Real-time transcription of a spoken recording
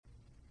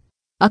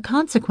A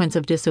consequence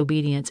of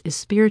disobedience is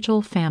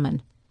spiritual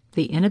famine,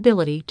 the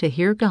inability to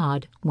hear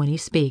God when He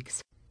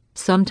speaks.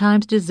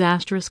 Sometimes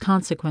disastrous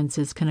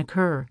consequences can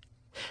occur.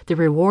 The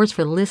rewards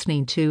for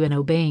listening to and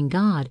obeying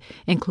God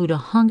include a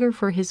hunger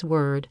for His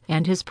Word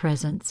and His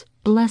presence,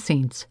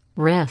 blessings,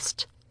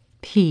 rest,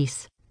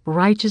 peace,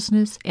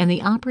 righteousness, and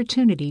the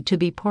opportunity to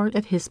be part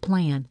of His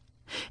plan.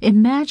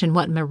 Imagine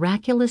what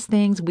miraculous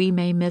things we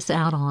may miss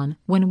out on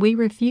when we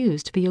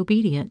refuse to be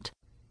obedient.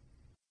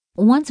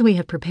 Once we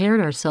have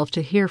prepared ourselves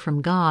to hear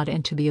from God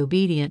and to be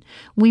obedient,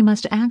 we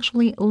must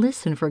actually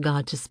listen for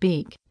God to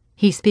speak.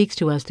 He speaks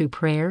to us through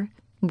prayer,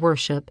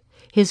 worship,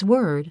 His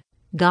Word,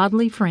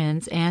 godly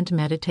friends, and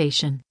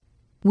meditation.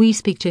 We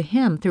speak to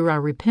Him through our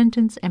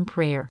repentance and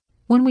prayer.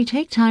 When we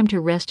take time to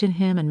rest in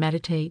Him and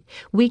meditate,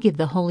 we give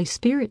the Holy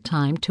Spirit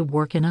time to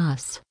work in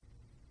us.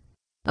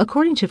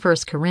 According to 1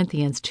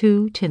 Corinthians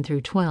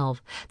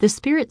 2:10-12, the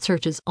Spirit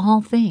searches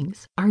all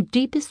things, our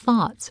deepest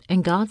thoughts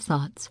and God's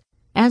thoughts.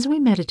 As we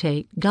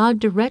meditate, God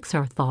directs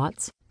our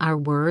thoughts, our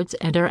words,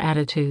 and our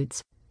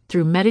attitudes.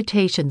 Through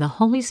meditation, the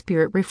Holy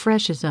Spirit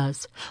refreshes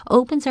us,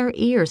 opens our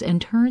ears,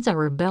 and turns our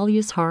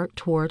rebellious heart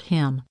toward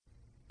Him.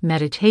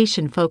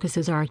 Meditation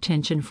focuses our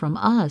attention from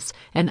us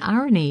and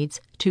our needs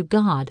to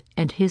God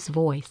and His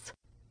voice.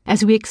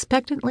 As we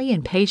expectantly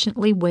and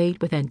patiently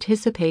wait with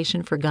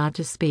anticipation for God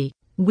to speak,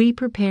 we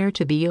prepare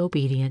to be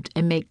obedient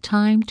and make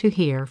time to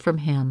hear from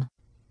Him.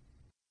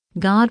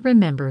 God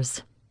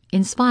remembers.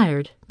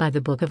 Inspired by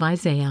the book of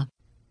Isaiah.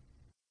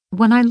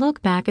 When I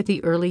look back at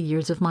the early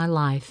years of my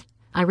life,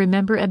 I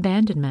remember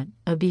abandonment,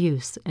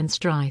 abuse, and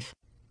strife.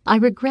 I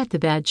regret the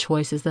bad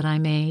choices that I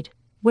made.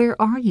 Where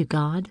are you,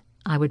 God?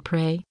 I would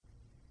pray.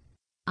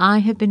 I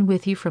have been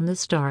with you from the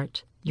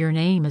start. Your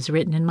name is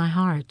written in my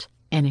heart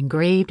and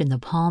engraved in the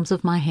palms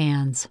of my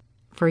hands.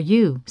 For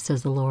you,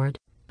 says the Lord,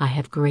 I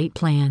have great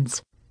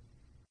plans.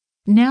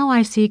 Now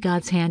I see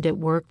God's hand at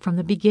work from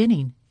the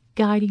beginning,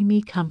 guiding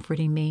me,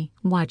 comforting me,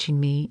 watching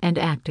me, and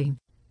acting.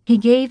 He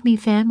gave me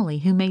family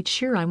who made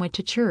sure I went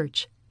to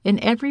church.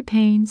 In every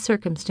pain,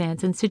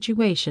 circumstance, and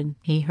situation,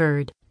 He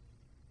heard.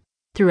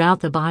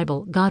 Throughout the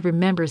Bible, God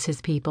remembers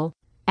His people.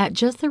 At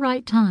just the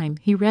right time,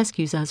 He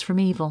rescues us from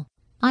evil.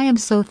 I am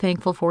so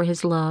thankful for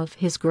His love,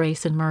 His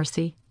grace, and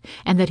mercy,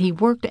 and that He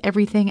worked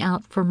everything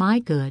out for my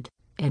good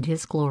and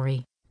His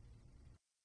glory.